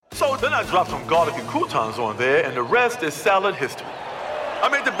So then I dropped some garlic and croutons on there, and the rest is salad history. I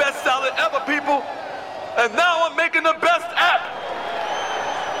made the best salad ever, people, and now I'm making the best app.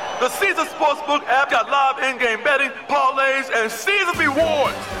 The Caesar Sportsbook app got live in-game betting, parlays, and Caesar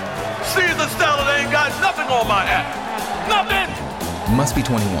rewards. Caesar salad ain't got nothing on my app. Nothing! Must be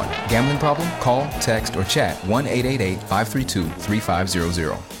 21. Gambling problem? Call, text, or chat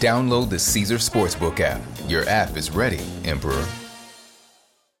 1-888-532-3500. Download the Caesar Sportsbook app. Your app is ready, Emperor.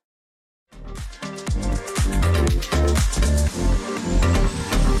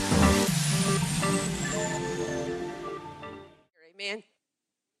 Amen.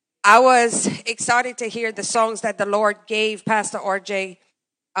 I was excited to hear the songs that the Lord gave Pastor RJ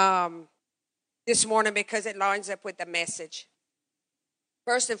this morning because it lines up with the message.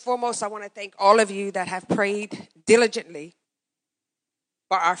 First and foremost, I want to thank all of you that have prayed diligently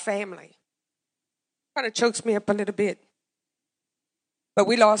for our family. Kind of chokes me up a little bit. But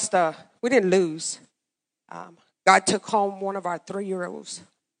we didn't lose. God took home one of our 3-year-olds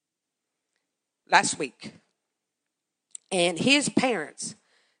last week. And his parents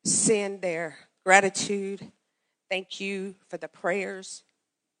send their gratitude. Thank you for the prayers.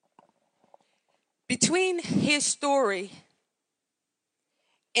 Between his story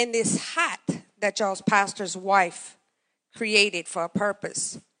and this hat that y'all's pastor's wife created for a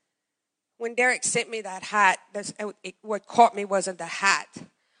purpose, when Derek sent me that hat, what caught me wasn't the hat.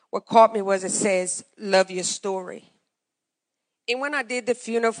 What caught me was it says, "Love your story." And when I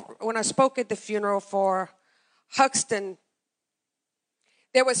spoke at the funeral for Huxton,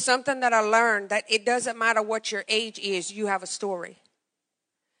 there was something that I learned, that it doesn't matter what your age is, you have a story.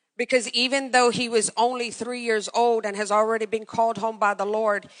 Because even though he was only 3 years old and has already been called home by the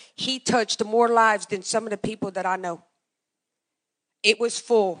Lord, he touched more lives than some of the people that I know. It was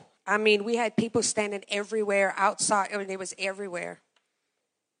full. I mean, we had people standing everywhere outside. I mean, it was everywhere.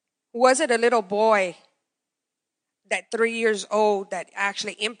 Was it a little boy that 3 years old that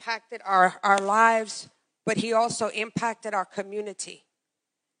actually impacted our lives, but he also impacted our community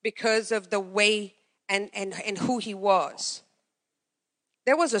because of the way and who he was.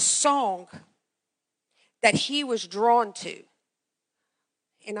 There was a song that he was drawn to.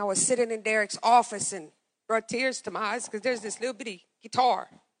 And I was sitting in Derek's office and brought tears to my eyes because there's this little bitty guitar.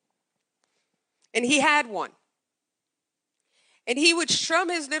 And he had one. And he would strum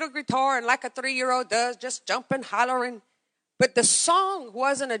his little guitar, and like a 3-year-old does, just jumping, hollering. But the song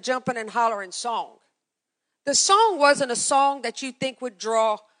wasn't a jumping and hollering song. The song wasn't a song that you think would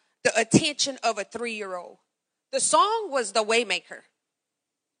draw the attention of a 3-year-old. The song was The Waymaker.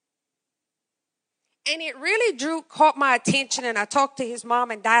 And it really caught my attention, and I talked to his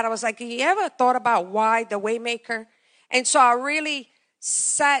mom and dad. I was like, have you ever thought about why The Waymaker? And so I really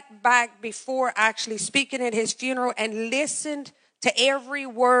sat back before actually speaking at his funeral and listened to every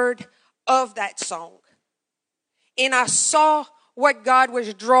word of that song. And I saw what God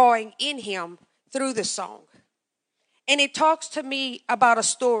was drawing in him through the song. And it talks to me about a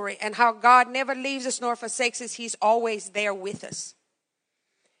story and how God never leaves us nor forsakes us. He's always there with us.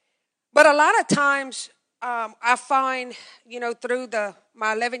 But a lot of times I find, through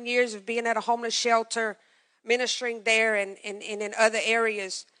my 11 years of being at a homeless shelter, ministering there and in other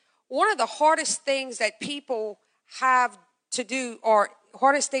areas, one of the hardest things that people have to do, or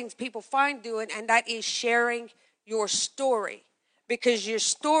hardest things people find doing, and that is sharing your story. Because your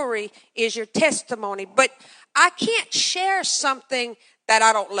story is your testimony. But I can't share something that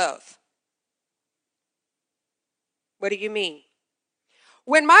I don't love. What do you mean?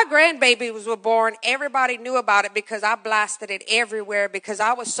 When my grandbabies were born, everybody knew about it because I blasted it everywhere because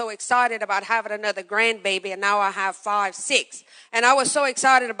I was so excited about having another grandbaby, and now I have 5, 6. And I was so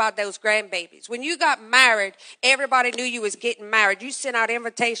excited about those grandbabies. When you got married, everybody knew you was getting married. You sent out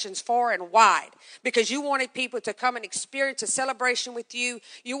invitations far and wide because you wanted people to come and experience a celebration with you.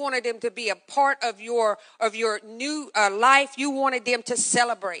 You wanted them to be a part of your new life. You wanted them to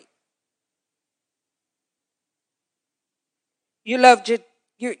celebrate. You loved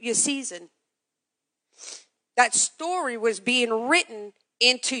your season. That story was being written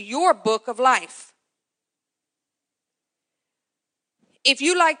into your book of life. If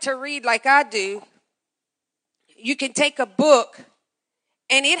you like to read like I do, you can take a book,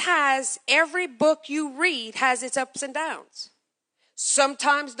 and every book you read has its ups and downs.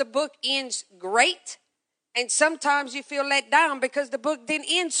 Sometimes the book ends great, and sometimes you feel let down because the book didn't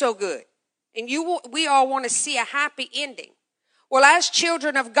end so good. And we all want to see a happy ending. Well, as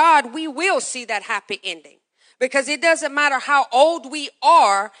children of God, we will see that happy ending Because it doesn't matter how old we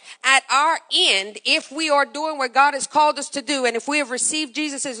are at our end, if we are doing what God has called us to do, and if we have received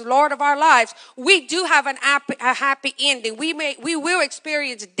Jesus as Lord of our lives, we do have a happy ending. We will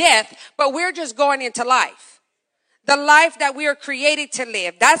experience death, but we're just going into life. The life that we are created to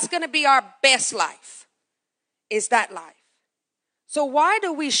live. That's going to be our best life, is that life. So why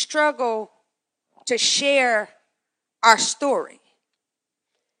do we struggle to share our story?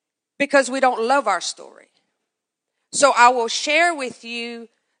 Because we don't love our story. So I will share with you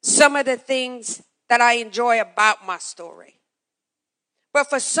some of the things that I enjoy about my story. But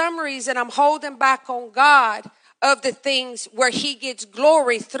for some reason, I'm holding back on God of the things where he gets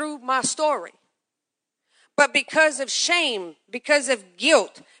glory through my story. But because of shame, because of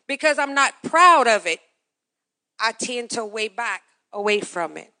guilt, because I'm not proud of it, I tend to away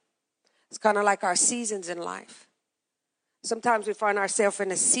from it. It's kind of like our seasons in life. Sometimes we find ourselves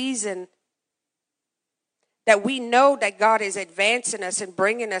in a season that we know that God is advancing us and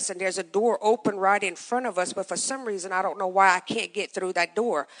bringing us, and there's a door open right in front of us, but for some reason, I don't know why I can't get through that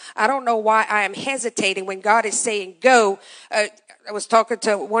door. I don't know why I am hesitating when God is saying go. I was talking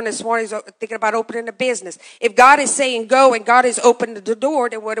to one this morning, thinking about opening a business. If God is saying go and God is opening the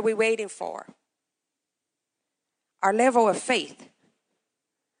door, then what are we waiting for? Our level of faith,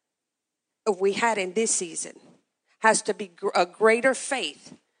 if we had in this season, has to be a greater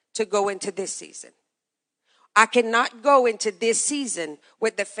faith to go into this season. I cannot go into this season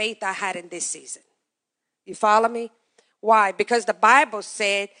with the faith I had in this season. You follow me? Why? Because the Bible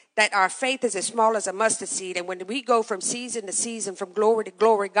said that our faith is as small as a mustard seed. And when we go from season to season, from glory to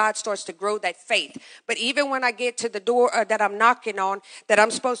glory, God starts to grow that faith. But even when I get to the door that I'm knocking on, that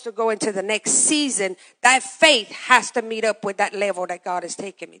I'm supposed to go into the next season, that faith has to meet up with that level that God has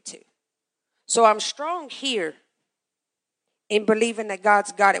taken me to. So I'm strong here in believing that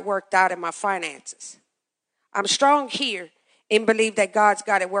God's got it worked out in my finances. I'm strong here in believe that God's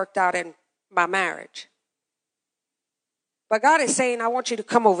got it worked out in my marriage. But God is saying, I want you to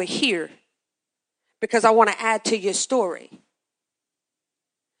come over here because I want to add to your story.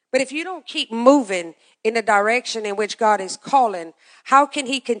 But if you don't keep moving in the direction in which God is calling, how can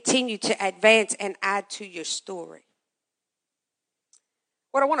he continue to advance and add to your story?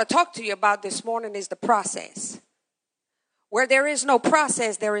 What I want to talk to you about this morning is the process. Where there is no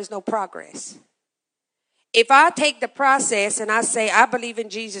process, there is no progress. If I take the process and I say, I believe in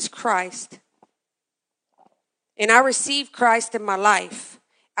Jesus Christ, and I receive Christ in my life,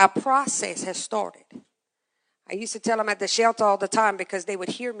 a process has started. I used to tell them at the shelter all the time because they would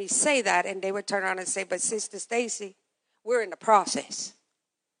hear me say that and they would turn around and say, but Sister Stacey, we're in the process.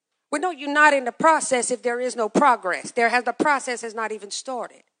 Well, no, you're not in the process if there is no progress. The process has not even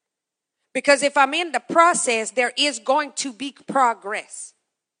started. Because if I'm in the process, there is going to be progress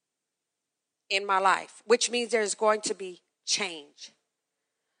in my life, which means there's going to be change.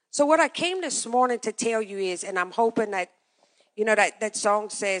 So what I came this morning to tell you is, and I'm hoping that, that song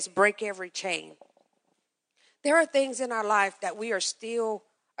says, break every chain. There are things in our life that we are still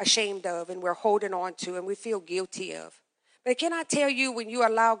ashamed of and we're holding on to and we feel guilty of. But can I tell you, when you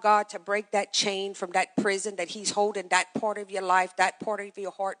allow God to break that chain from that prison that he's holding that part of your life, that part of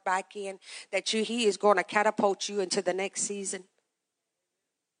your heart back in, he is going to catapult you into the next season.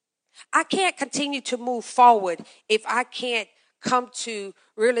 I can't continue to move forward if I can't come to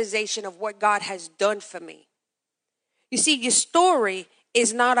realization of what God has done for me. You see, your story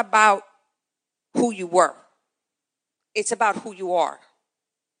is not about who you were. It's about who you are.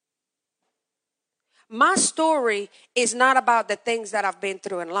 My story is not about the things that I've been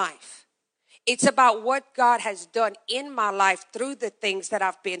through in life. It's about what God has done in my life through the things that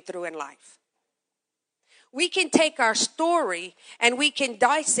I've been through in life. We can take our story and we can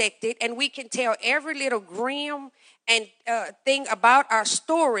dissect it and we can tell every little grim and thing about our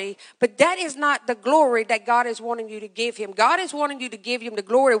story, but that is not the glory that God is wanting you to give him. God is wanting you to give him the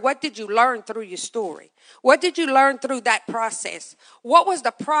glory. What did you learn through your story? What did you learn through that process? What was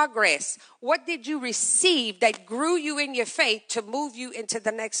the progress? What did you receive that grew you in your faith to move you into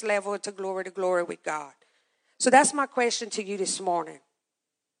the next level, to glory with God? So that's my question to you this morning.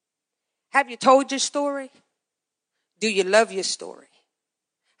 Have you told your story? Do you love your story?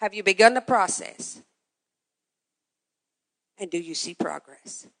 Have you begun the process? And do you see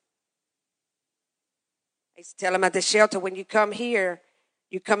progress? I used to tell them at the shelter, when you come here,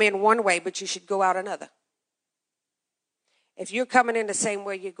 you come in one way, but you should go out another. If you're coming in the same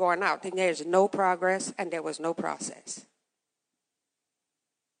way you're going out, then there's no progress and there was no process.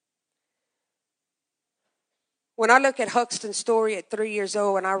 When I look at Huxton's story at 3 years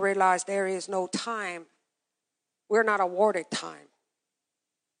old and I realize there is no time, we're not awarded time.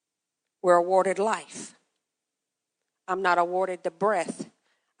 We're awarded life. I'm not awarded the breath.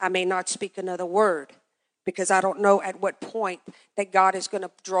 I may not speak another word because I don't know at what point that God is going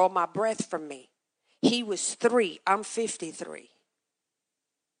to draw my breath from me. He was 3. I'm 53.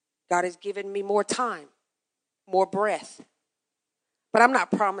 God has given me more time, more breath. But I'm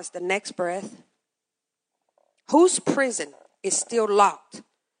not promised the next breath. Whose prison is still locked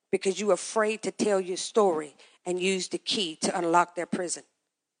because you're afraid to tell your story and use the key to unlock their prison?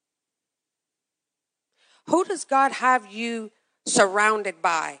 Who does God have you surrounded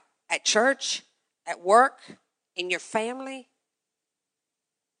by at church, at work, in your family?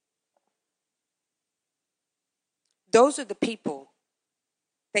 Those are the people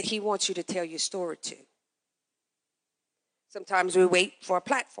that he wants you to tell your story to. Sometimes we wait for a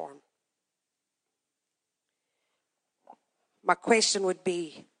platform. My question would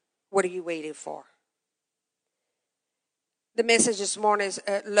be, what are you waiting for? The message this morning is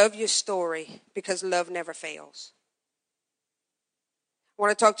love your story because love never fails. I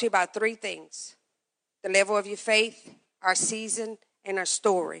want to talk to you about 3 things: the level of your faith, our season, and our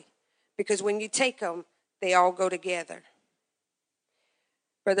story. Because when you take them, they all go together.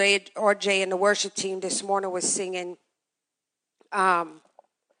 Brother RJ and the worship team this morning was singing, an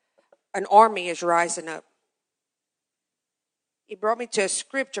army is rising up. He brought me to a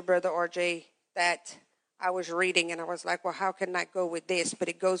scripture, Brother RJ, that I was reading, and I was like, well, how can that go with this? But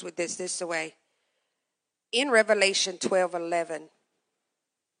it goes with this way. In Revelation 12:11,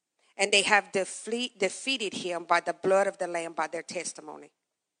 and they have defeated him by the blood of the Lamb, by their testimony.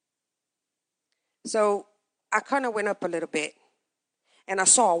 So I kind of went up a little bit, and I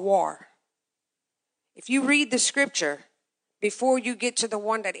saw a war. If you read the scripture, before you get to the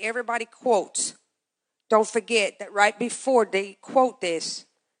one that everybody quotes, don't forget that right before they quote this,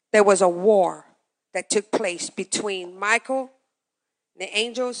 there was a war that took place between Michael, the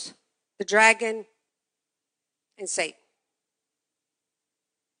angels, the dragon, and Satan.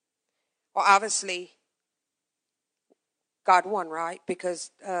 Well, obviously, God won, right?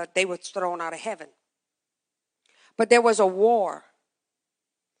 Because they were thrown out of heaven. But there was a war.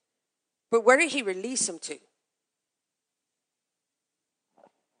 But where did he release them to?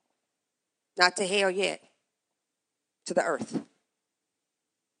 Not to hell yet. To the earth.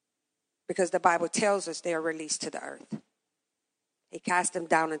 Because the Bible tells us they are released to the earth. He cast them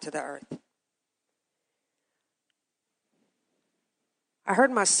down into the earth. I heard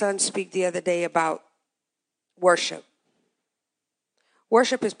my son speak the other day about worship.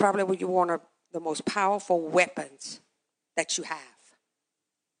 Worship is probably one of the most powerful weapons that you have.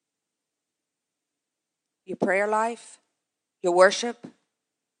 Your prayer life, your worship,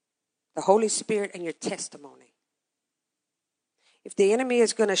 the Holy Spirit, and your testimony. If the enemy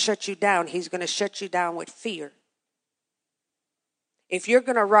is going to shut you down, he's going to shut you down with fear. If you're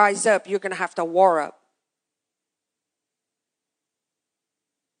going to rise up, you're going to have to war up.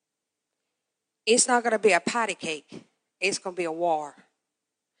 It's not going to be a patty cake. It's going to be a war.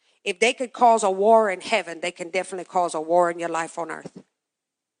 If they could cause a war in heaven, they can definitely cause a war in your life on earth.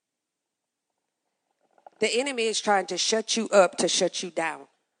 The enemy is trying to shut you up to shut you down.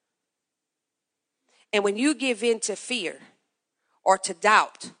 And when you give in to fear, or to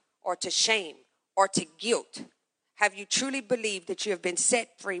doubt, or to shame, or to guilt, have you truly believed that you have been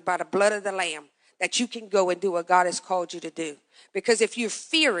set free by the blood of the Lamb, that you can go and do what God has called you to do? Because if you're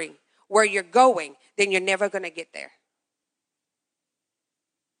fearing where you're going, then you're never going to get there.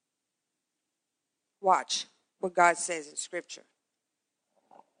 Watch what God says in Scripture.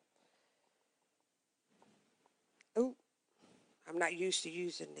 Ooh, I'm not used to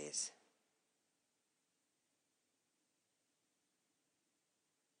using this.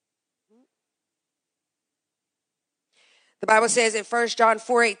 The Bible says in 1 John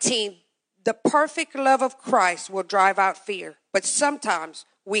 4:18, the perfect love of Christ will drive out fear. But sometimes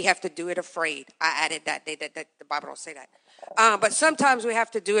we have to do it afraid. I added that. The Bible don't say that. But sometimes we have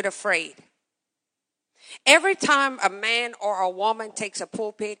to do it afraid. Every time a man or a woman takes a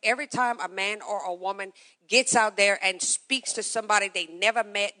pulpit, every time a man or a woman gets out there and speaks to somebody they never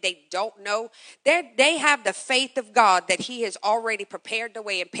met, they don't know, they have the faith of God that he has already prepared the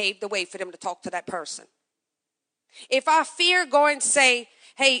way and paved the way for them to talk to that person. If I fear going and say,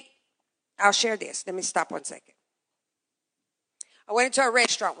 hey, I'll share this. Let me stop 1 second. I went into a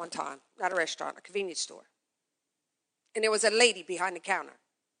restaurant one time, not a restaurant, a convenience store. And there was a lady behind the counter.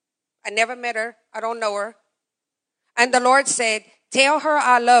 I never met her. I don't know her. And the Lord said, tell her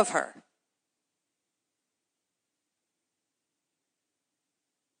I love her.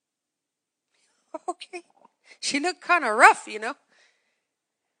 Okay. She looked kind of rough, you know.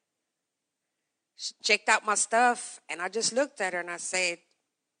 She checked out my stuff, and I just looked at her and I said,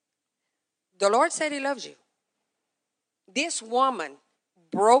 the Lord said he loves you. This woman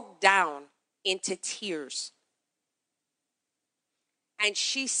broke down into tears. And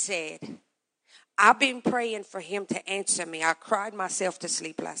she said, I've been praying for him to answer me. I cried myself to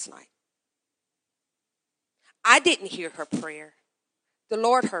sleep last night. I didn't hear her prayer. The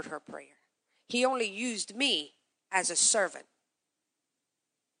Lord heard her prayer. He only used me as a servant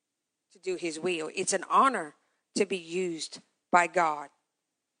to do his will. It's an honor to be used by God.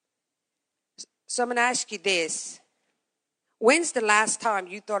 So I'm going to ask you this. When's the last time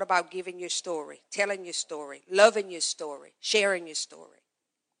you thought about giving your story, telling your story, loving your story, sharing your story?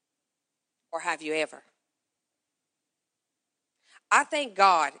 Or have you ever? I thank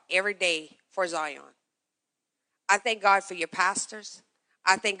God every day for Zion. I thank God for your pastors.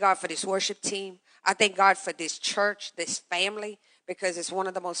 I thank God for this worship team. I thank God for this church, this family, because it's one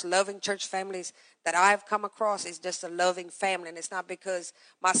of the most loving church families that I've come across. It's just a loving family. And it's not because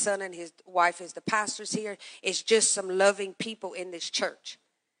my son and his wife is the pastors here. It's just some loving people in this church.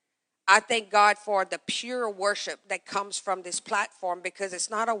 I thank God for the pure worship that comes from this platform, because it's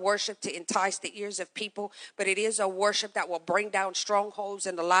not a worship to entice the ears of people, but it is a worship that will bring down strongholds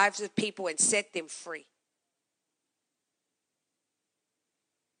in the lives of people and set them free.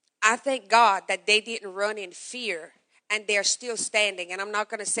 I thank God that they didn't run in fear and they're still standing. And I'm not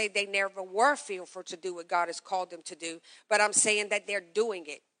going to say they never were fearful to do what God has called them to do, but I'm saying that they're doing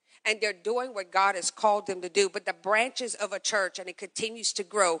it. And they're doing what God has called them to do. But the branches of a church, and it continues to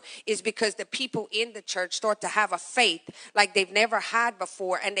grow, is because the people in the church start to have a faith like they've never had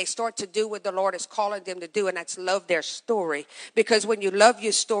before. And they start to do what the Lord is calling them to do. And that's love their story. Because when you love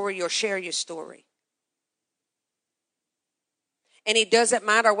your story, you'll share your story. And it doesn't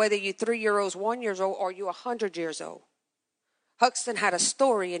matter whether you're 3 years old, 1 year old, or you're 100 years old. Huxton had a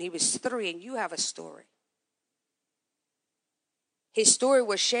story and he was 3, and you have a story. His story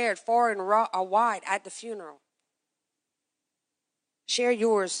was shared far and wide at the funeral. Share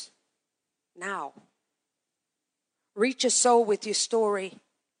yours now. Reach a soul with your story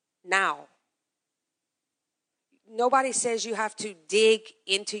now. Nobody says you have to dig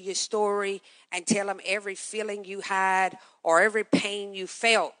into your story and tell them every feeling you had or every pain you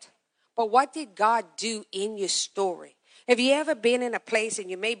felt. But what did God do in your story? Have you ever been in a place,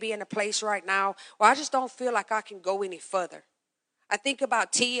 and you may be in a place right now, where I just don't feel like I can go any further? I think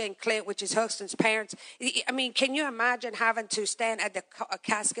about Tia and Clint, which is Huxton's parents. I mean, can you imagine having to stand at the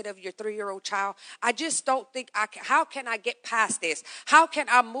casket of your 3-year-old child? I just don't think I can. How can I get past this? How can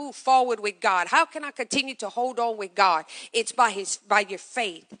I move forward with God? How can I continue to hold on with God? It's by your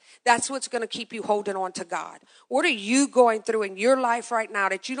faith. That's what's going to keep you holding on to God. What are you going through in your life right now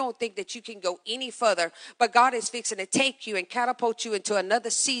that you don't think that you can go any further, but God is fixing to take you and catapult you into another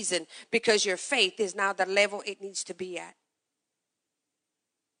season because your faith is now the level it needs to be at?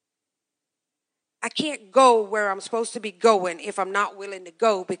 I can't go where I'm supposed to be going if I'm not willing to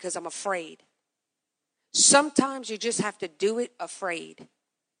go because I'm afraid. Sometimes you just have to do it afraid.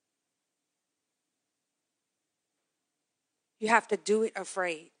 You have to do it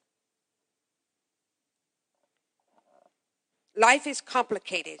afraid. Life is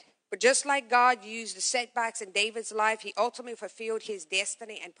complicated, but just like God used the setbacks in David's life, he ultimately fulfilled his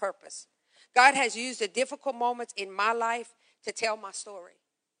destiny and purpose. God has used the difficult moments in my life to tell my story.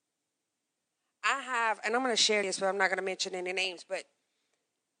 I have, and I'm going to share this, but I'm not going to mention any names, but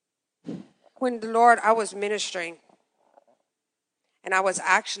when I was ministering, and I was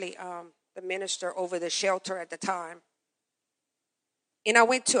actually the minister over the shelter at the time, and I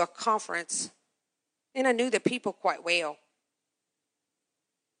went to a conference, and I knew the people quite well.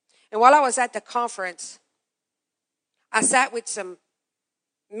 And while I was at the conference, I sat with some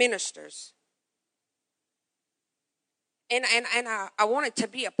ministers, and I wanted to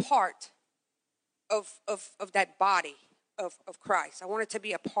be a part of that body of Christ. I wanted to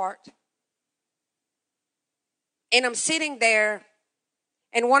be a part. And I'm sitting there,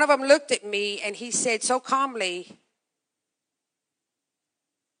 and one of them looked at me, and he said so calmly,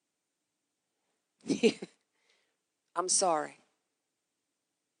 I'm sorry.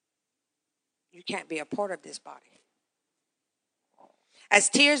 You can't be a part of this body. As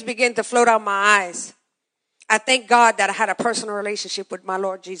tears began to flow down my eyes, I thank God that I had a personal relationship with my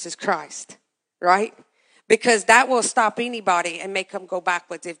Lord Jesus Christ. Right? Because that will stop anybody and make them go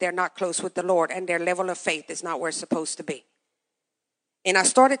backwards if they're not close with the Lord and their level of faith is not where it's supposed to be. And I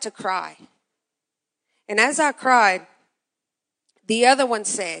started to cry. And as I cried, the other one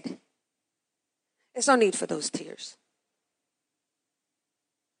said, there's no need for those tears.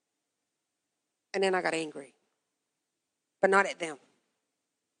 And then I got angry. But not at them.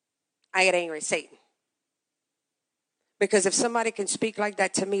 I got angry at Satan. Because if somebody can speak like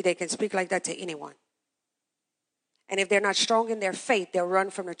that to me, they can speak like that to anyone. And if they're not strong in their faith, they'll run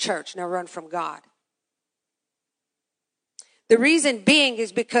from the church and they'll run from God. The reason being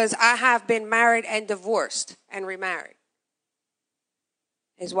is because I have been married and divorced and remarried.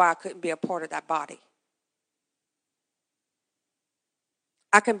 Is why I couldn't be a part of that body.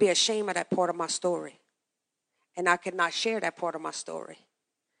 I can be ashamed of that part of my story. And I cannot share that part of my story.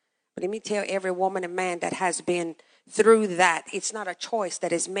 But let me tell every woman and man that has been through that, it's not a choice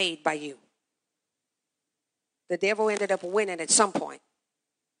that is made by you. The devil ended up winning at some point.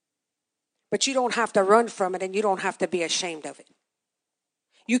 But you don't have to run from it and you don't have to be ashamed of it.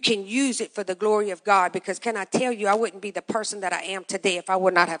 You can use it for the glory of God, because can I tell you, I wouldn't be the person that I am today if I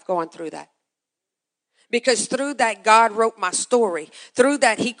would not have gone through that. Because through that, God wrote my story. Through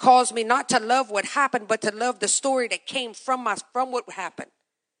that, he caused me not to love what happened, but to love the story that came from what happened.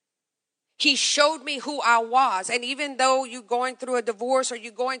 He showed me who I was. And even though you're going through a divorce or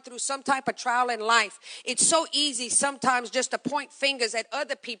you're going through some type of trial in life, it's so easy sometimes just to point fingers at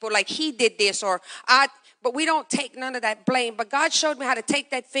other people like he did this or I. But we don't take none of that blame. But God showed me how to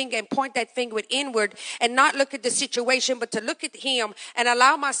take that finger and point that finger inward and not look at the situation, but to look at him and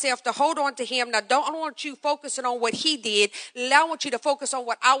allow myself to hold on to him. Now, I don't want you focusing on what he did. I want you to focus on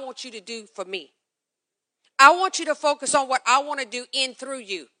what I want you to do for me. I want you to focus on what I want to do in through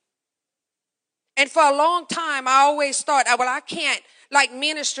you. And for a long time, I always thought, well, I can't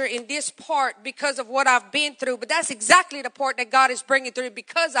minister in this part because of what I've been through. But that's exactly the part that God is bringing through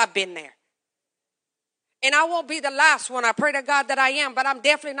because I've been there. And I won't be the last one. I pray to God that I am, but I'm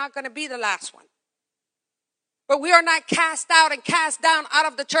definitely not going to be the last one. But we are not cast out and cast down out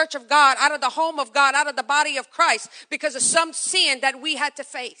of the church of God, out of the home of God, out of the body of Christ because of some sin that we had to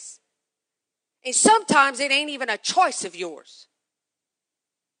face. And sometimes it ain't even a choice of yours.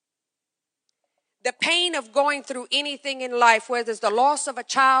 The pain of going through anything in life, whether it's the loss of a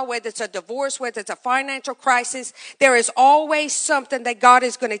child, whether it's a divorce, whether it's a financial crisis, there is always something that God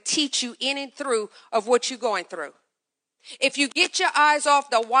is going to teach you in and through of what you're going through. If you get your eyes off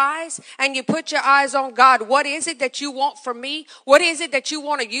the whys and you put your eyes on God, what is it that you want from me? What is it that you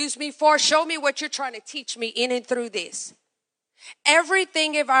want to use me for? Show me what you're trying to teach me in and through this.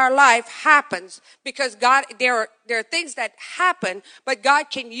 Everything of our life happens because God, there are things that happen, but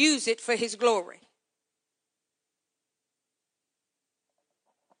God can use it for his glory.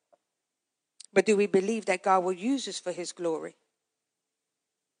 But do we believe that God will use us for his glory?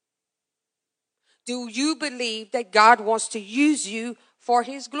 Do you believe that God wants to use you for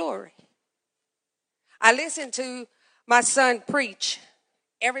his glory? I listen to my son preach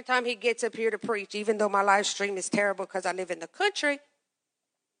every time he gets up here to preach, even though my live stream is terrible because I live in the country.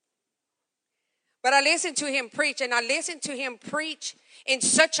 But I listen to him preach, and I listen to him preach in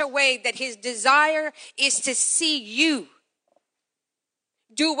such a way that his desire is to see you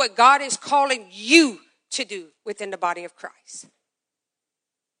do what God is calling you to do within the body of Christ.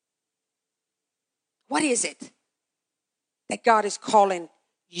 What is it that God is calling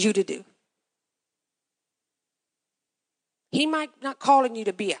you to do? He might not calling you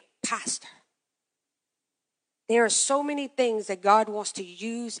to be a pastor. There are so many things that God wants to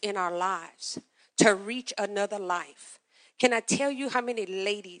use in our lives to reach another life. Can I tell you how many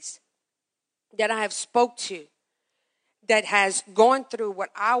ladies that I have spoke to that has gone through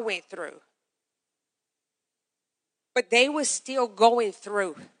what I went through, but they were still going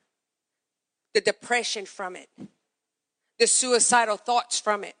through the depression from it, the suicidal thoughts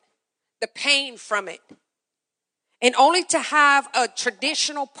from it, the pain from it, and only to have a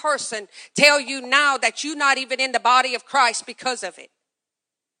traditional person tell you now that you're not even in the body of Christ because of it.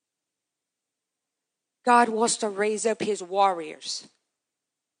 God wants to raise up his warriors.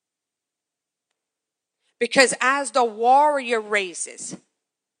 Because as the warrior raises,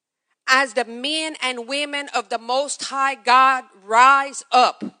 as the men and women of the Most High God rise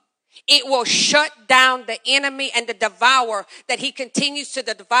up, it will shut down the enemy and the devourer that he continues to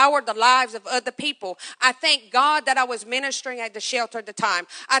devour the lives of other people. I thank God that I was ministering at the shelter at the time.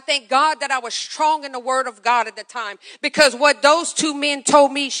 I thank God that I was strong in the word of God at the time, because what those two men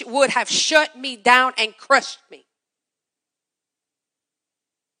told me would have shut me down and crushed me.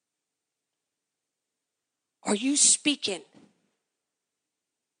 Are you speaking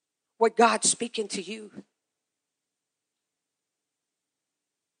what God's speaking to you?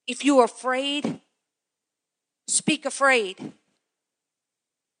 If you're afraid, speak afraid.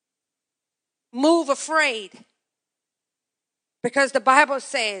 Move afraid. Because the Bible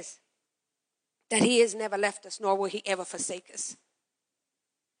says that he has never left us, nor will he ever forsake us.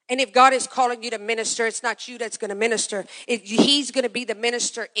 And if God is calling you to minister, it's not you that's going to minister. He's going to be the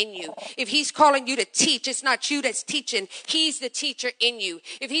minister in you. If he's calling you to teach, it's not you that's teaching. He's the teacher in you.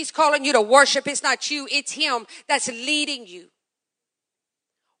 If he's calling you to worship, it's not you. It's him that's leading you.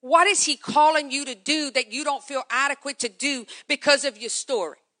 What is he calling you to do that you don't feel adequate to do because of your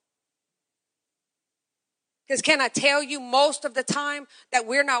story? Because can I tell you, most of the time that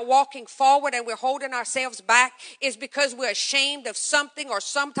we're not walking forward and we're holding ourselves back is because we're ashamed of something or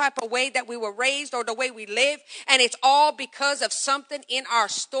some type of way that we were raised or the way we live. And it's all because of something in our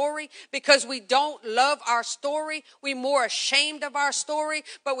story. Because we don't love our story. We're more ashamed of our story.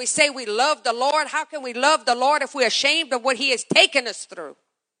 But we say we love the Lord. How can we love the Lord if we're ashamed of what he has taken us through?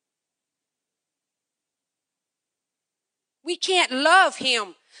 We can't love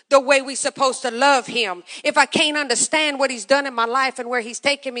him the way we're supposed to love him if I can't understand what he's done in my life and where he's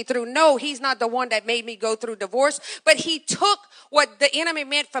taken me through. No, he's not the one that made me go through divorce, but he took what the enemy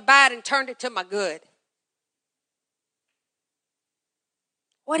meant for bad and turned it to my good.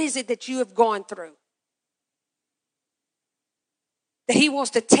 What is it that you have gone through that he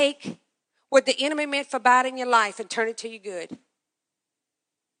wants to take what the enemy meant for bad in your life and turn it to your good?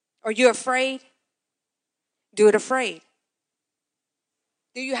 Are you afraid? Do it afraid.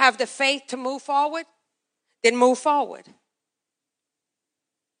 Do you have the faith to move forward? Then move forward.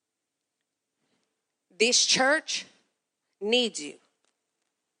 This church needs you.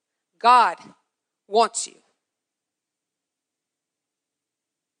 God wants you.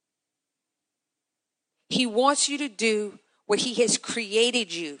 He wants you to do what he has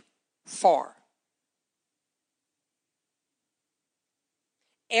created you for.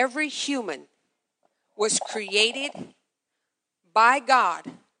 Every human was created by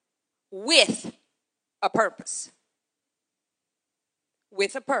God with a purpose.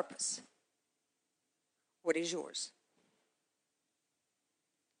 With a purpose. What is yours?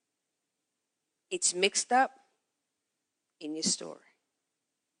 It's mixed up in your story.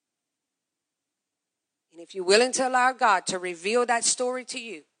 And if you're willing to allow God to reveal that story to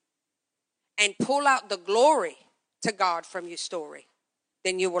you and pull out the glory to God from your story,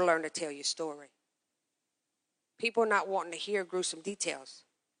 then you will learn to tell your story. People are not wanting to hear gruesome details.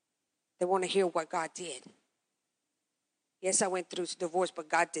 They want to hear what God did. Yes, I went through divorce, but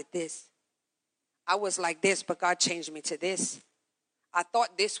God did this. I was like this, but God changed me to this. I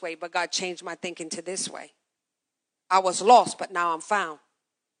thought this way, but God changed my thinking to this way. I was lost, but now I'm found.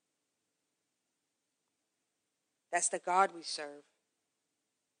 That's the God we serve.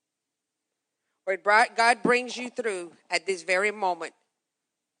 Where God brings you through at this very moment,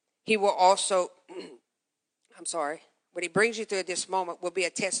 he will also... what he brings you through at this moment will be a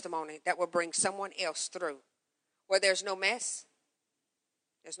testimony that will bring someone else through. Where there's no mess,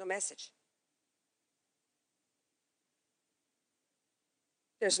 there's no message.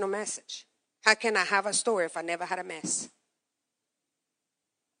 There's no message. How can I have a story if I never had a mess?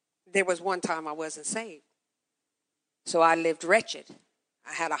 There was one time I wasn't saved. So I lived wretched.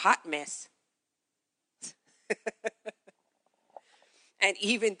 I had a hot mess. And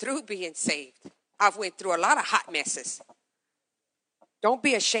even through being saved, I've went through a lot of hot messes. Don't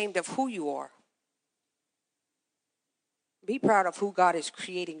be ashamed of who you are. Be proud of who God is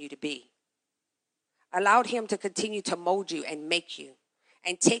creating you to be. Allow him to continue to mold you and make you.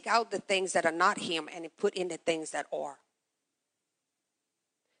 And take out the things that are not him and put in the things that are.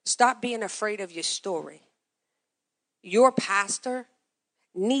 Stop being afraid of your story. Your pastor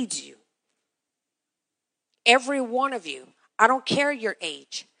needs you. Every one of you. I don't care your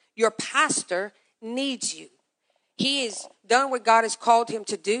age. Your pastor needs you. He has done what God has called him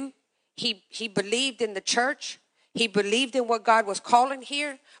to do. He believed in the church. He believed in what God was calling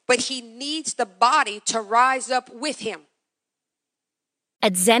here. But he needs the body to rise up with him.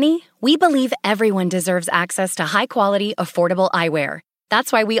 At Zenni, we believe everyone deserves access to high-quality, affordable eyewear.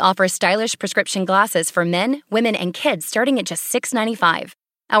 That's why we offer stylish prescription glasses for men, women, and kids starting at just $6.95.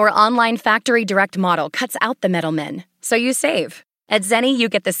 Our online factory direct model cuts out the middlemen, so you save. At Zenni, you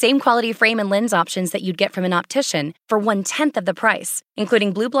get the same quality frame and lens options that you'd get from an optician for 1/10 of the price,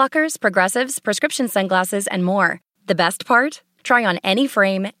 including blue blockers, progressives, prescription sunglasses, and more. The best part? Try on any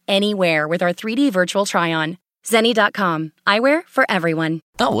frame, anywhere with our 3D virtual try-on. Zenni.com. Eyewear for everyone.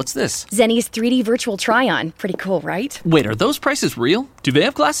 Oh, what's this? Zenni's 3D virtual try-on. Pretty cool, right? Wait, are those prices real? Do they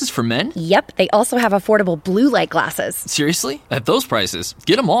have glasses for men? Yep, they also have affordable blue light glasses. Seriously? At those prices?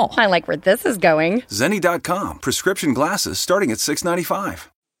 Get them all. I like where this is going. Zenni.com. Prescription glasses starting at $6.95.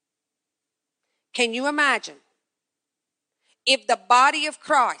 Can you imagine if the body of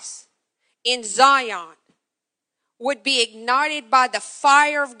Christ in Zion would be ignited by the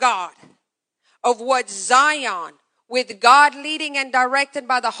fire of God, of what Zion with God leading and directed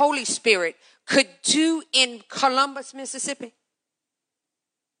by the Holy Spirit could do in Columbus, Mississippi?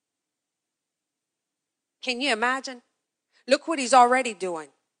 Can you imagine? Look what he's already doing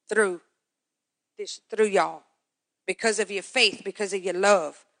through y'all, because of your faith, because of your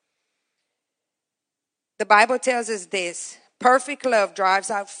love. The Bible tells us this: perfect love drives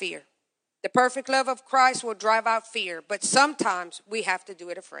out fear. The perfect love of Christ will drive out fear, but sometimes we have to do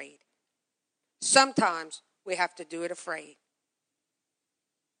it afraid. Sometimes we have to do it afraid.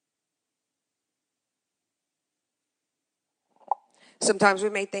 Sometimes we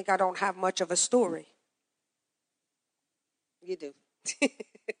may think I don't have much of a story. You do.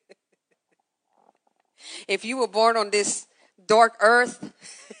 If you were born on this dark earth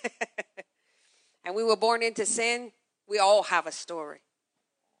and we were born into sin, we all have a story.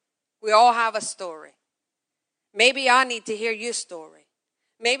 We all have a story. Maybe I need to hear your story.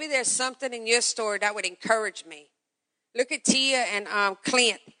 Maybe there's something in your story that would encourage me. Look at Tia and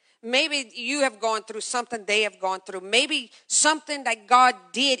Clint. Maybe you have gone through something they have gone through. Maybe something that God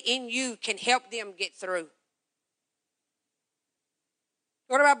did in you can help them get through.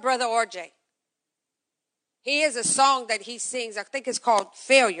 What about Brother RJ? He has a song that he sings. I think it's called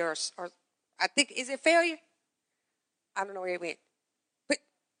Failures. Or I think, is it Failure? I don't know where it went. But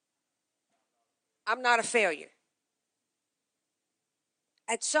I'm not a failure.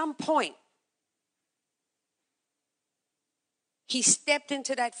 At some point, he stepped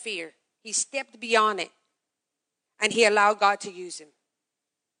into that fear. He stepped beyond it. And he allowed God to use him.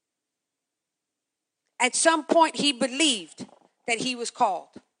 At some point, he believed that he was called.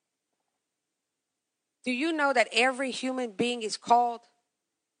 Do you know that every human being is called?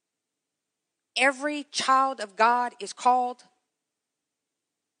 Every child of God is called.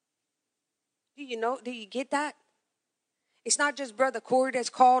 Do you know? Do you get that? It's not just Brother Corey that's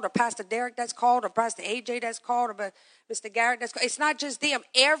called, or Pastor Derek that's called, or Pastor AJ that's called, or Mr. Garrett that's called. It's not just them.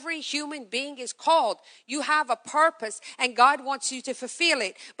 Every human being is called. You have a purpose, and God wants you to fulfill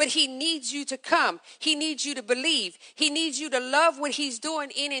it. But he needs you to come. He needs you to believe. He needs you to love what he's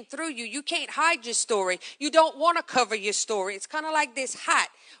doing in and through you. You can't hide your story. You don't want to cover your story. It's kind of like this hat.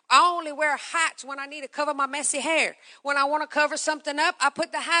 I only wear hats when I need to cover my messy hair. When I want to cover something up, I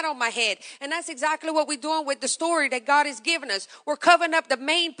put the hat on my head. And that's exactly what we're doing with the story that God has given us. We're covering up the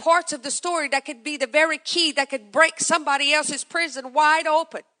main parts of the story that could be the very key that could break somebody else's prison wide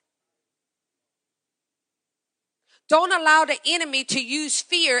open. Don't allow the enemy to use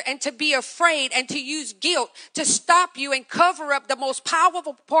fear and to be afraid and to use guilt to stop you and cover up the most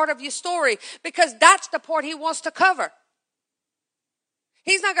powerful part of your story, because that's the part he wants to cover.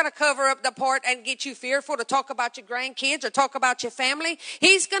 He's not going to cover up the part and get you fearful to talk about your grandkids or talk about your family.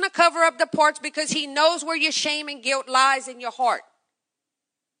 He's going to cover up the parts because he knows where your shame and guilt lies in your heart.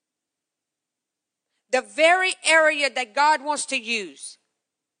 The very area that God wants to use,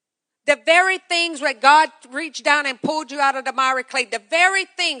 the very things where God reached down and pulled you out of the miry clay, the very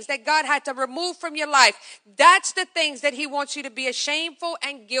things that God had to remove from your life, that's the things that he wants you to be shameful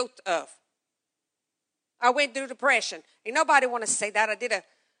and guilt of. I went through depression. Ain't nobody want to say that. I did a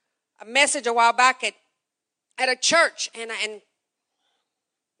message a while back at a church, and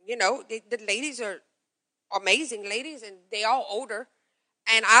you know, the ladies are amazing ladies, and they all older.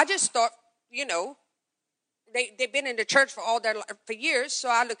 And I just thought, you know, they've been in the church for years, so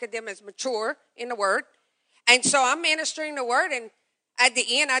I look at them as mature in the word. And so I'm ministering the word, and at the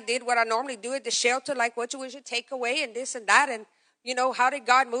end, I did what I normally do at the shelter, like what was your takeaway and this and that, and you know, how did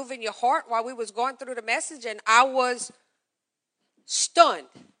God move in your heart while we was going through the message? And I was stunned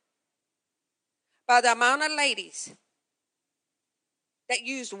by the amount of ladies that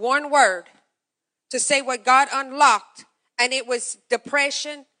used one word to say what God unlocked. And it was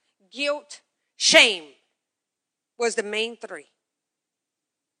depression, guilt, shame was the main three.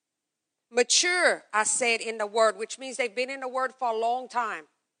 Mature, I said, in the word, which means they've been in the word for a long time,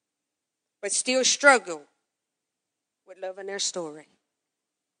 but still struggle with loving their story.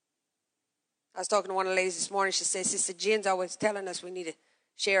 I was talking to one of the ladies this morning. She said, Sister Jen's always telling us we need to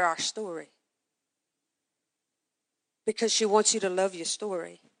share our story, because she wants you to love your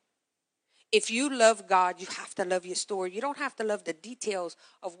story. If you love God, you have to love your story. You don't have to love the details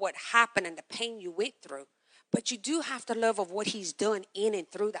of what happened and the pain you went through, but you do have to love of what he's done in and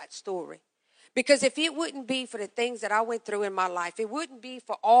through that story. Because if it wouldn't be for the things that I went through in my life, it wouldn't be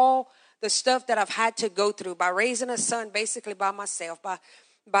for all the stuff that I've had to go through by raising a son basically by myself,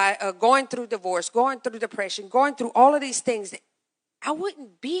 by going through divorce, going through depression, going through all of these things, I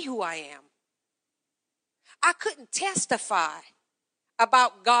wouldn't be who I am. I couldn't testify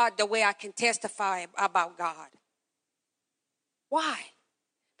about God the way I can testify about God. Why?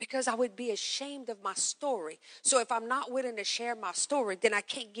 Because I would be ashamed of my story. So if I'm not willing to share my story, then I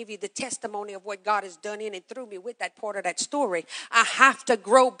can't give you the testimony of what God has done in and through me with that part of that story. I have to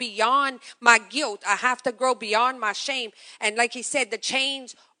grow beyond my guilt. I have to grow beyond my shame. And like he said, the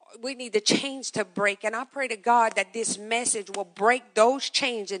chains, we need the chains to break. And I pray to God that this message will break those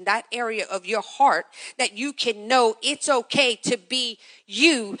chains in that area of your heart, that you can know it's okay to be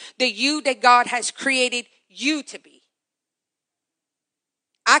you, the you that God has created you to be.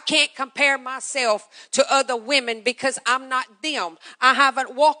 I can't compare myself to other women because I'm not them. I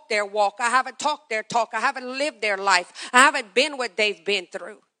haven't walked their walk. I haven't talked their talk. I haven't lived their life. I haven't been what they've been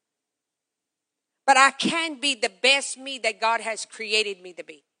through. But I can be the best me that God has created me to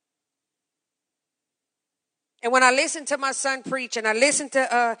be. And when I listen to my son preach, and I listen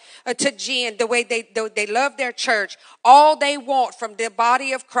to Jen, the way they love their church, all they want from the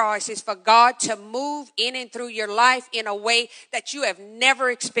body of Christ is for God to move in and through your life in a way that you have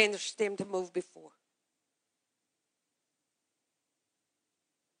never experienced Him to move before.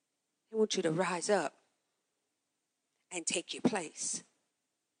 I want you to rise up and take your place.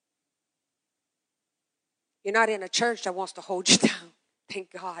 You're not in a church that wants to hold you down.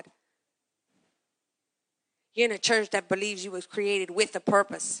 Thank God. You're in a church that believes you was created with a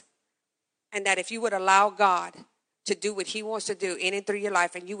purpose. And that if you would allow God to do what He wants to do in and through your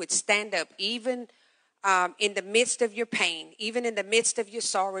life, and you would stand up even in the midst of your pain, even in the midst of your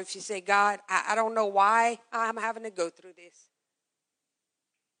sorrow, if you say, God, I don't know why I'm having to go through this.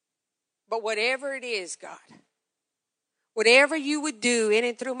 But whatever it is, God, whatever you would do in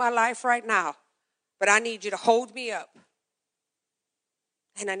and through my life right now, but I need you to hold me up.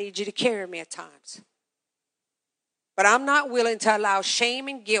 And I need you to carry me at times. But I'm not willing to allow shame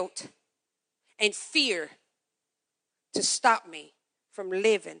and guilt and fear to stop me from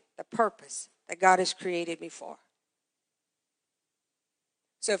living the purpose that God has created me for.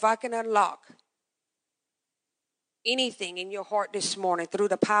 So if I can unlock anything in your heart this morning through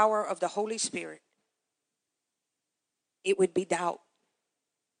the power of the Holy Spirit, it would be doubt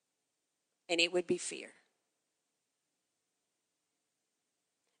and it would be fear.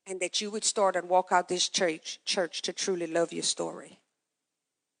 And that you would start and walk out this church to truly love your story.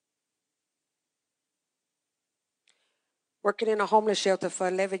 Working in a homeless shelter for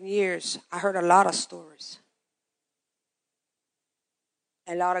 11 years, I heard a lot of stories.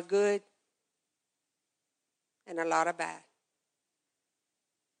 A lot of good and a lot of bad.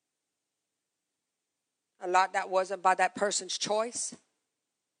 A lot that wasn't by that person's choice,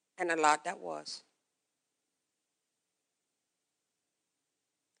 and a lot that was.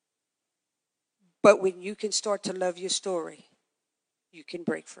 But when you can start to love your story, you can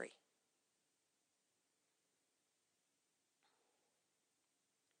break free.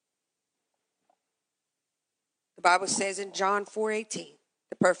 The Bible says in John 4:18,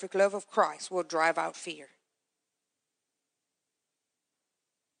 the perfect love of Christ will drive out fear.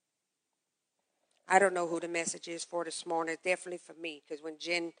 I don't know who the message is for this morning. It's definitely for me, because when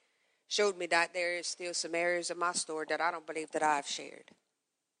Jen showed me that, there is still some areas of my story that I don't believe that I've shared.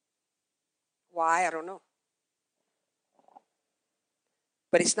 Why? I don't know.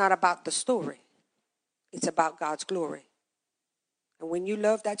 But it's not about the story. It's about God's glory. And when you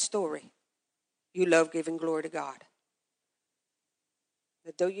love that story, you love giving glory to God.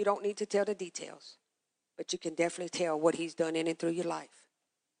 Though you don't need to tell the details, but you can definitely tell what He's done in and through your life.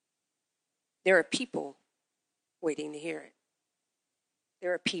 There are people waiting to hear it.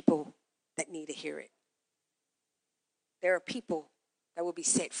 There are people that need to hear it. There are people that will be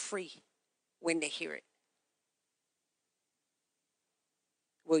set free when they hear it.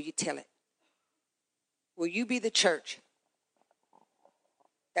 Will you tell it? Will you be the church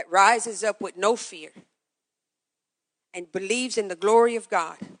that rises up with no fear and believes in the glory of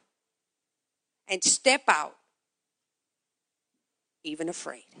God and step out even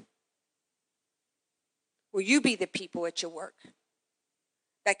afraid? Will you be the people at your work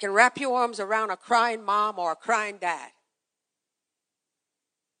that can wrap your arms around a crying mom or a crying dad?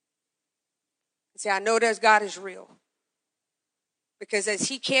 See, I know that God is real. Because as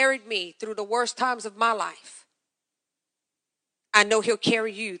He carried me through the worst times of my life, I know He'll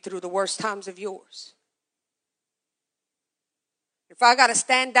carry you through the worst times of yours. If I got to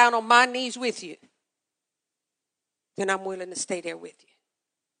stand down on my knees with you, then I'm willing to stay there with you.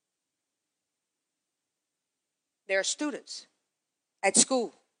 There are students at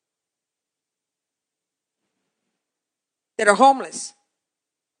school that are homeless.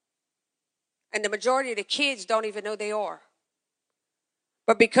 And the majority of the kids don't even know they are.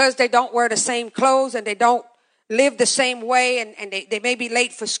 But because they don't wear the same clothes and they don't live the same way, and they may be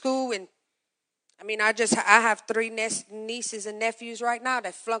late for school, and I mean, I have 3 nieces and nephews right now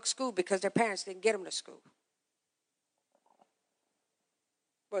that flunked school because their parents didn't get them to school.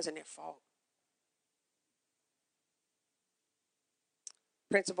 It wasn't their fault.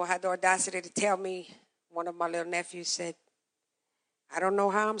 Principal had the audacity to tell me, one of my little nephews said, I don't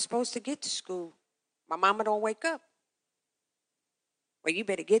know how I'm supposed to get to school. My mama don't wake up. Well, you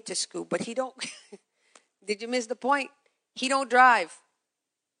better get to school. But he don't. Did you miss the point? He don't drive.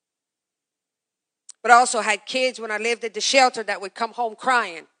 But I also had kids when I lived at the shelter that would come home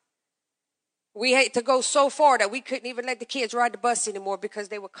crying. We had to go so far that we couldn't even let the kids ride the bus anymore because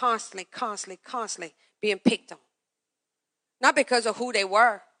they were constantly being picked on. Not because of who they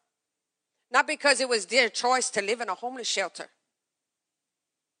were. Not because it was their choice to live in a homeless shelter.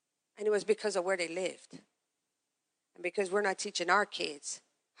 And it was because of where they lived. And because we're not teaching our kids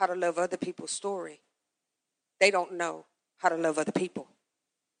how to love other people's story, they don't know how to love other people.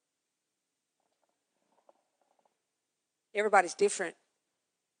 Everybody's different.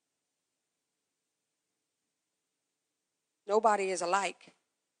 Nobody is alike.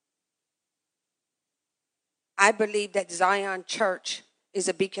 I believe that Zion Church is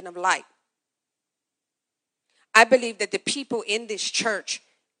a beacon of light. I believe that the people in this church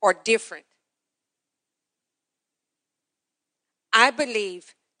are different. I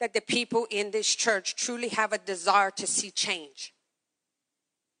believe that the people in this church truly have a desire to see change.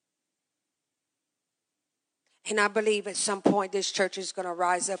 And I believe at some point this church is going to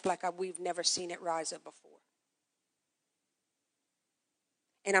rise up like we've never seen it rise up before.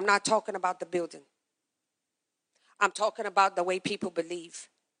 And I'm not talking about the building. I'm talking about the way people believe.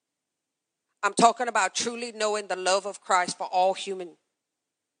 I'm talking about truly knowing the love of Christ for all human.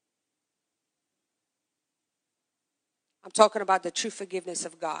 I'm talking about the true forgiveness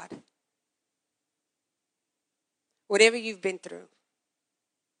of God. Whatever you've been through,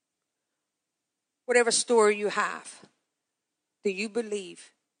 whatever story you have, do you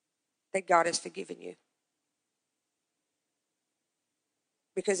believe that God has forgiven you?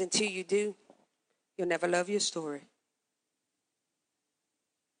 Because until you do, you'll never love your story.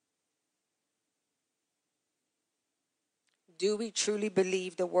 Do we truly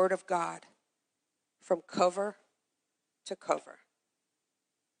believe the word of God from cover to cover?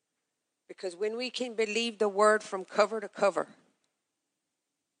 Because when we can believe the word from cover to cover,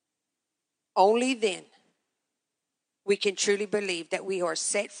 only then we can truly believe that we are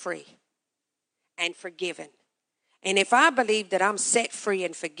set free and forgiven. And if I believe that I'm set free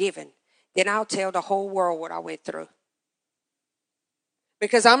and forgiven, then I'll tell the whole world what I went through.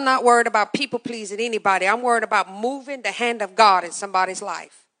 Because I'm not worried about people pleasing anybody. I'm worried about moving the hand of God in somebody's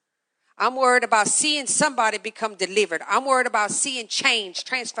life. I'm worried about seeing somebody become delivered. I'm worried about seeing change,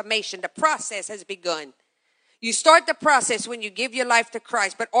 transformation. The process has begun. You start the process when you give your life to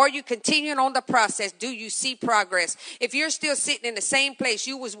Christ, but are you continuing on the process? Do you see progress? If you're still sitting in the same place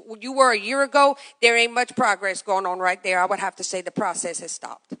you were a year ago, there ain't much progress going on right there. I would have to say the process has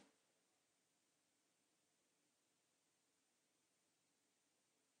stopped.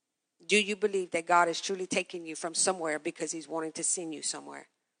 Do you believe that God is truly taking you from somewhere because he's wanting to send you somewhere?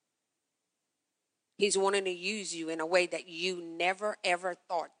 He's wanting to use you in a way that you never, ever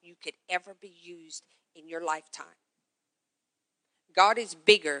thought you could ever be used in your lifetime. God is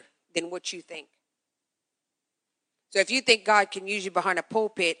bigger than what you think. So if you think God can use you behind a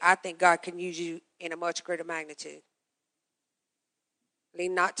pulpit, I think God can use you in a much greater magnitude.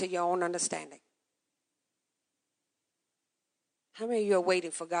 Lean not to your own understanding. How many of you are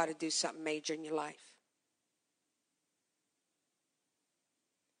waiting for God to do something major in your life?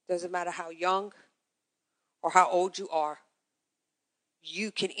 Doesn't matter how young or how old you are,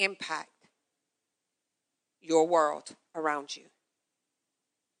 you can impact your world around you.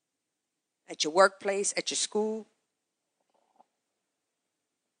 At your workplace, at your school,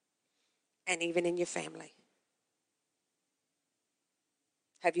 and even in your family.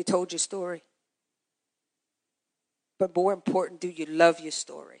 Have you told your story? But more important, do you love your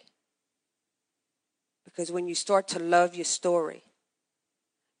story? Because when you start to love your story,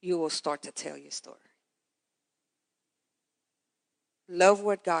 you will start to tell your story. Love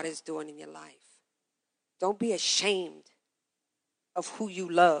what God is doing in your life. Don't be ashamed of who you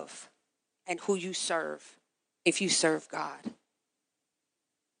love and who you serve if you serve God.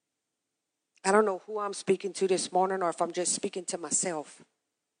 I don't know who I'm speaking to this morning or if I'm just speaking to myself.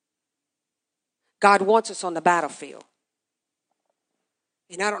 God wants us on the battlefield.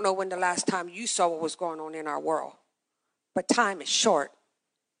 And I don't know when the last time you saw what was going on in our world. But time is short.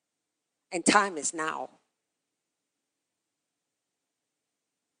 And time is now.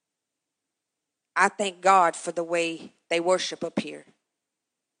 I thank God for the way they worship up here.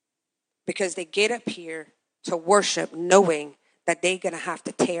 because they get up here to worship knowing that they're going to have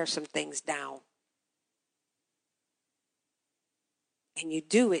to tear some things down. And you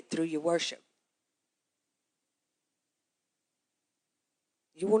do it through your worship.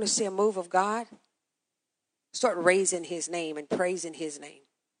 You want to see a move of God? Start raising his name and praising his name.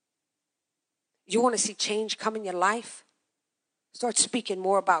 You want to see change come in your life? Start speaking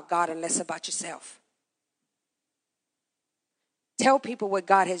more about God and less about yourself. Tell people what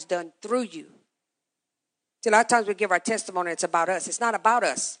God has done through you. See, a lot of times we give our testimony, it's about us. It's not about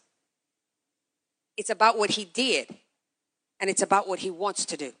us. It's about what he did. And it's about what he wants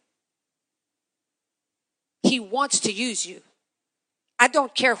to do. He wants to use you. I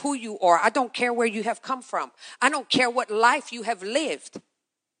don't care who you are. I don't care where you have come from. I don't care what life you have lived.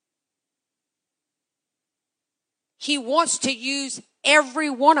 He wants to use every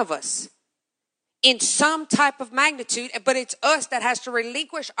one of us in some type of magnitude, but it's us that has to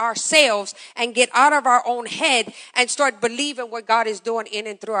relinquish ourselves and get out of our own head and start believing what God is doing in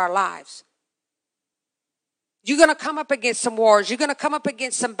and through our lives. You're going to come up against some wars. You're going to come up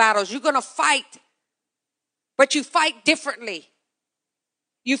against some battles. You're going to fight, but you fight differently.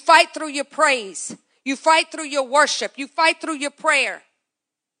 You fight through your praise. You fight through your worship. You fight through your prayer.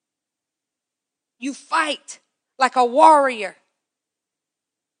 You fight like a warrior.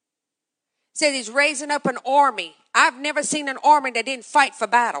 Said he's raising up an army. I've never seen an army that didn't fight for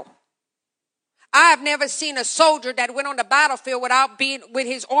battle. I've never seen a soldier that went on the battlefield without being with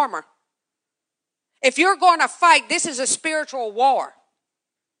his armor. If you're going to fight, this is a spiritual war.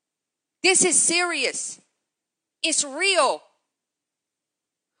 This is serious. It's real.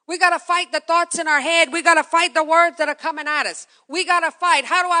 We got to fight the thoughts in our head. We got to fight the words that are coming at us. We got to fight.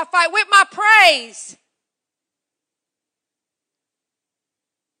 How do I fight? With my praise.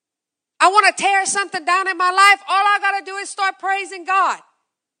 I want to tear something down in my life. All I got to do is start praising God.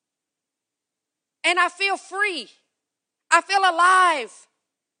 And I feel free. I feel alive.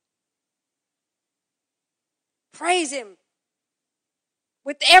 Praise him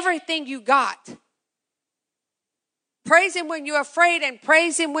with everything you got. Praise him when you're afraid and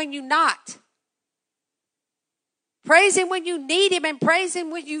praise him when you're not. Praise him when you need him and praise him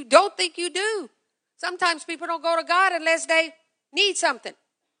when you don't think you do. Sometimes people don't go to God unless they need something.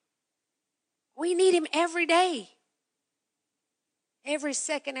 We need him every day, every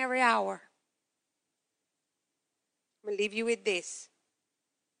second, every hour. I'm going to leave you with this.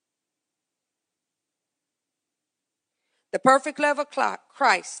 The perfect love of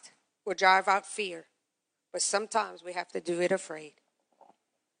Christ will drive out fear, but sometimes we have to do it afraid.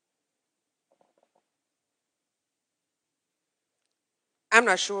 I'm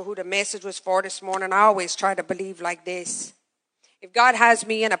not sure who the message was for this morning. I always try to believe like this. If God has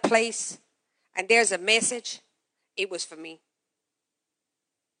me in a place and there's a message, it was for me.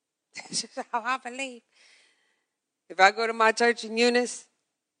 That's just how I believe. If I go to my church in Eunice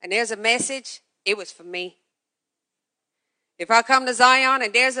and there's a message, it was for me. If I come to Zion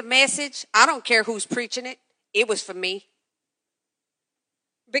and there's a message, I don't care who's preaching it, it was for me.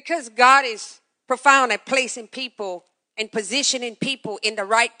 Because God is profound at placing people and positioning people in the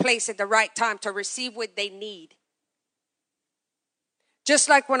right place at the right time to receive what they need. Just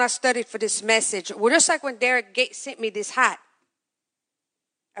like when I studied for this message, well, just like when Derek Gates sent me this hat,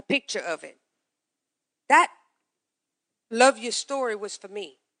 a picture of it. That Love Your Story was for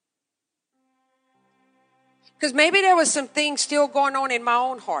me. Because maybe there was some things still going on in my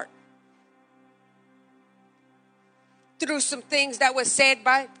own heart. Through some things that were said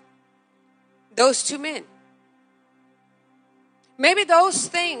by those two men. Maybe those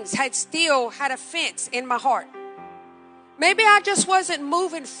things had still had offense in my heart. Maybe I just wasn't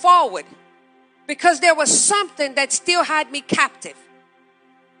moving forward because there was something that still had me captive.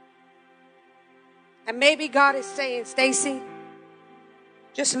 And maybe God is saying, Stacey,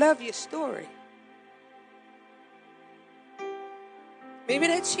 just love your story. Maybe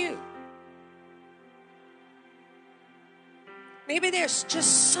that's you. Maybe there's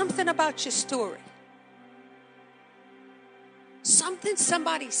just something about your story. Something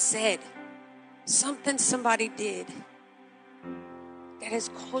somebody said. Something somebody did. That has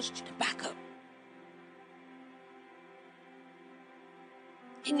caused you to back up.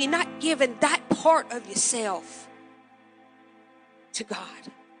 And you're not giving that part of yourself to God.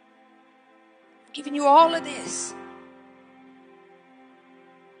 I'm giving you all of this.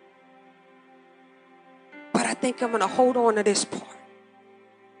 But I think I'm going to hold on to this part.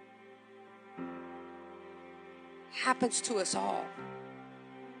 Happens to us all.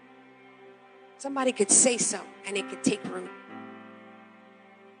 Somebody could say something and it could take root.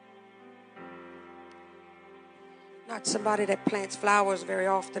 Not somebody that plants flowers very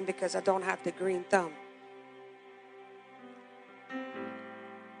often because I don't have the green thumb.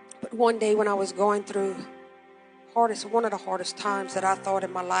 But one day when I was going through one of the hardest times that I thought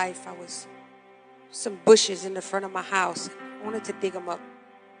in my life, I was some bushes in the front of my house. I wanted to dig them up.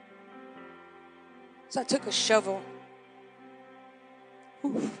 So I took a shovel.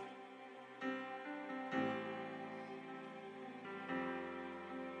 Oof.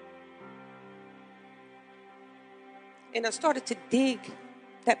 And I started to dig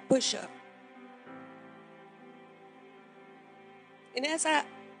that bush up. And as I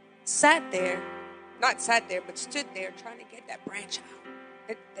stood there, but stood there trying to get that branch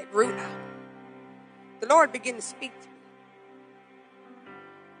out, that root out, the Lord began to speak to me.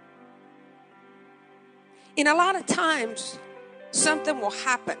 And a lot of times, something will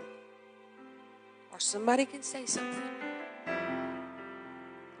happen, or somebody can say something,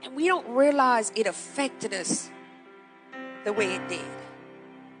 and we don't realize it affected us the way it did.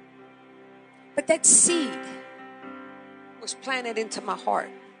 But that seed was planted into my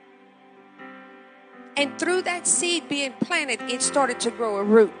heart. And through that seed being planted, it started to grow a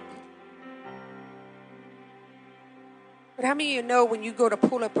root. But how many of you know when you go to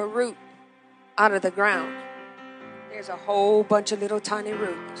pull up a root out of the ground, there's a whole bunch of little tiny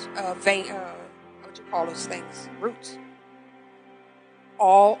roots, what you call those things? Roots.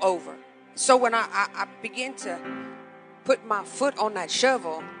 All over. So when I began to put my foot on that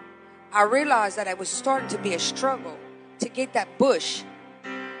shovel, I realized that it was starting to be a struggle to get that bush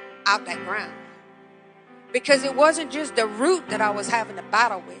out that ground. Because it wasn't just the root that I was having to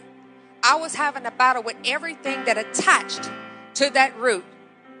battle with. I was having to battle with everything that attached to that root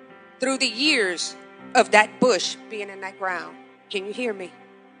through the years of that bush being in that ground. Can you hear me?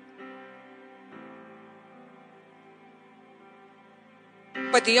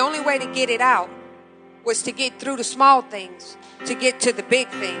 But the only way to get it out was to get through the small things, to get to the big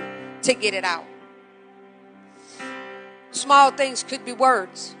thing, to get it out. Small things could be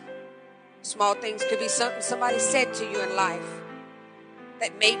words. Small things could be something somebody said to you in life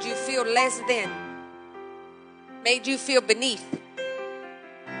that made you feel less than, made you feel beneath,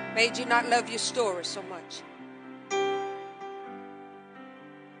 made you not love your story so much.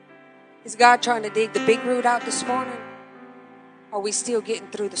 Is God trying to dig the big root out this morning? Or are we still getting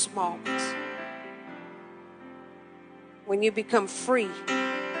through the small ones? When you become free,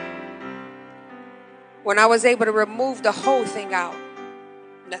 when I was able to remove the whole thing out,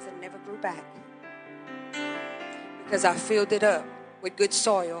 nothing never grew back. Because I filled it up with good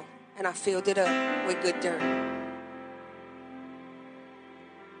soil and I filled it up with good dirt.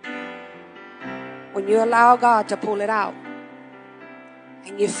 When you allow God to pull it out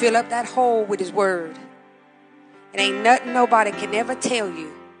and you fill up that hole with His Word, it ain't nothing nobody can ever tell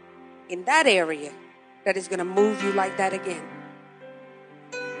you in that area that is going to move you like that again.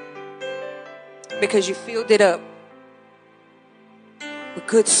 Because you filled it up with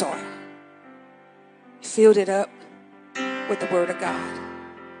good soil. You filled it up with the Word of God,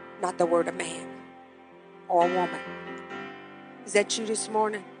 not the word of man or a woman. Is that you this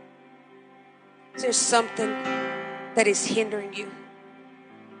morning? Is there something that is hindering you?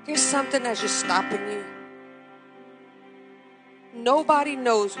 There's something that's just stopping you. Nobody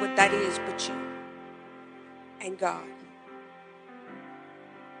knows what that is but you and God.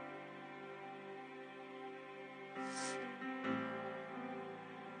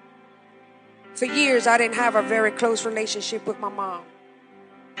 For years, I didn't have a very close relationship with my mom.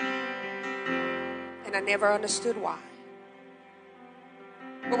 And I never understood why.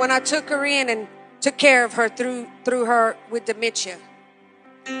 But when I took her in and took care of her through her with dementia,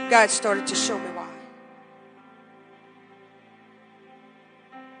 God started to show me why.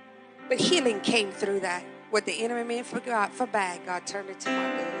 But healing came through that. What the enemy meant for bad, God turned it to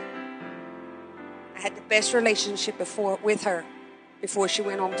my good. I had the best relationship with her before she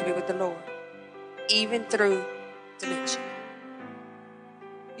went home to be with the Lord. Even through dementia.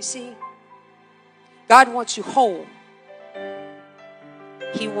 You see, God wants you whole.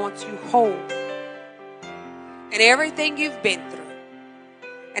 He wants you whole. And everything you've been through,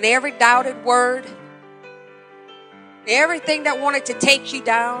 and every doubted word, everything that wanted to take you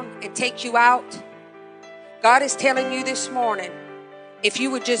down and take you out, God is telling you this morning, if you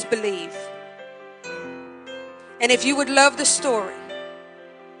would just believe, and if you would love the story,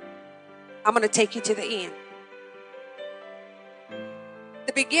 I'm going to take you to the end.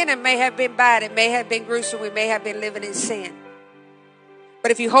 The beginning may have been bad. It may have been gruesome. We may have been living in sin. But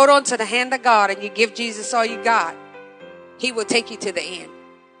if you hold on to the hand of God and you give Jesus all you got, He will take you to the end.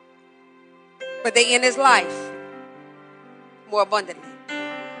 But the end is life more abundantly.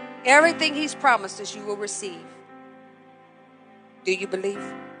 Everything He's promised us you will receive. Do you believe?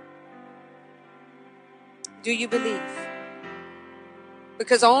 Do you believe?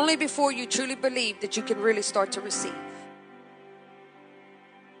 Because only before you truly believe that you can really start to receive.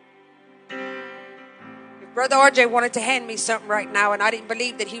 If Brother RJ wanted to hand me something right now and I didn't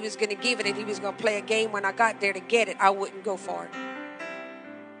believe that he was going to give it and he was going to play a game when I got there to get it, I wouldn't go for it.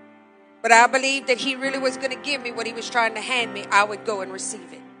 But I believed that he really was going to give me what he was trying to hand me. I would go and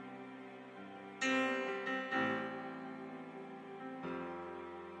receive it.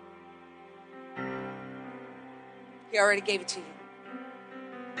 He already gave it to you.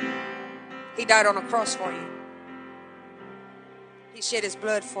 He died on a cross for you. He shed his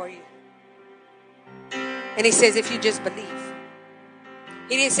blood for you. And he says, if you just believe.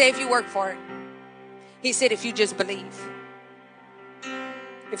 He didn't say if you work for it. He said, if you just believe.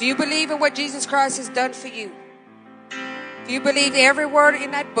 If you believe in what Jesus Christ has done for you, if you believe every word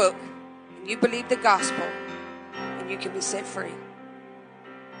in that book, and you believe the gospel, and you can be set free.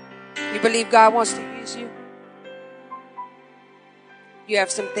 You believe God wants to use you? You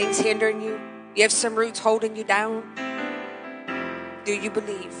have some things hindering you? You have some roots holding you down? Do you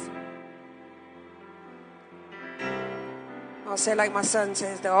believe? I'll say like my son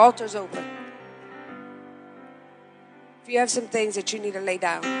says, the altar's open. If you have some things that you need to lay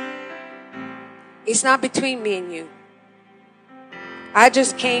down, it's not between me and you. I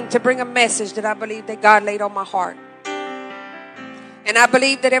just came to bring a message that I believe that God laid on my heart. And I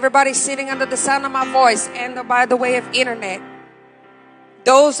believe that everybody sitting under the sound of my voice and by the way of internet,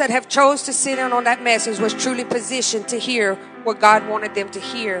 those that have chose to sit in on that message was truly positioned to hear what God wanted them to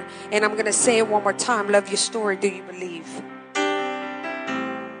hear. And I'm going to say it one more time. Love your story. Do you believe?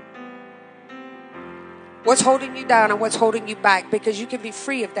 What's holding you down and what's holding you back? Because you can be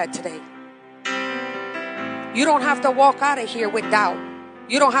free of that today. You don't have to walk out of here with doubt.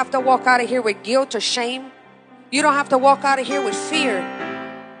 You don't have to walk out of here with guilt or shame. You don't have to walk out of here with fear.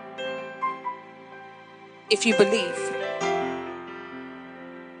 If you believe.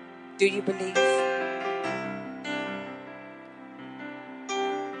 Do you believe?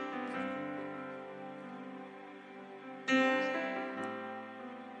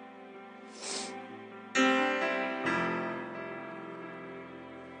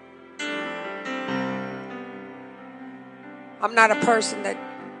 I'm not a person that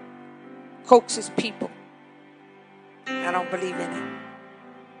coaxes people. I don't believe in it.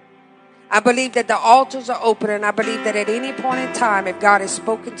 I believe that the altars are open, and I believe that at any point in time, if God has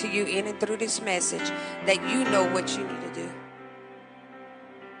spoken to you in and through this message, that you know what you need to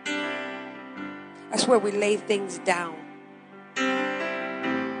do. That's where we lay things down.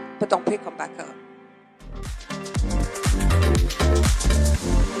 But don't pick them back up.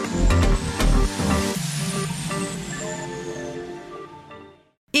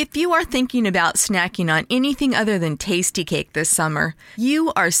 If you are thinking about snacking on anything other than Tasty Cake this summer,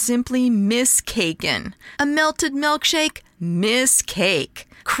 you are simply miscaken. A melted milkshake? Miss Cake.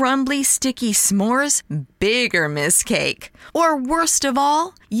 Crumbly, sticky s'mores? Bigger Miss Cake. Or worst of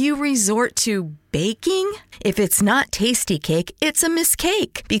all, you resort to baking? If it's not Tasty Cake, it's a Miss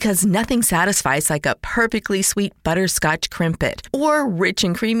Cake, because nothing satisfies like a perfectly sweet butterscotch crimpet or rich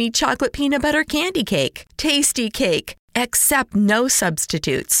and creamy chocolate peanut butter candy cake. Tasty Cake. Accept no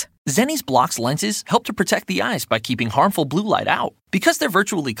substitutes. Zenni's Blocks lenses help to protect the eyes by keeping harmful blue light out. Because they're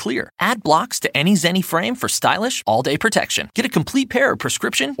virtually clear, add Blocks to any Zenni frame for stylish, all-day protection. Get a complete pair of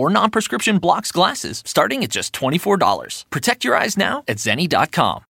prescription or non-prescription Blocks glasses starting at just $24. Protect your eyes now at Zenni.com.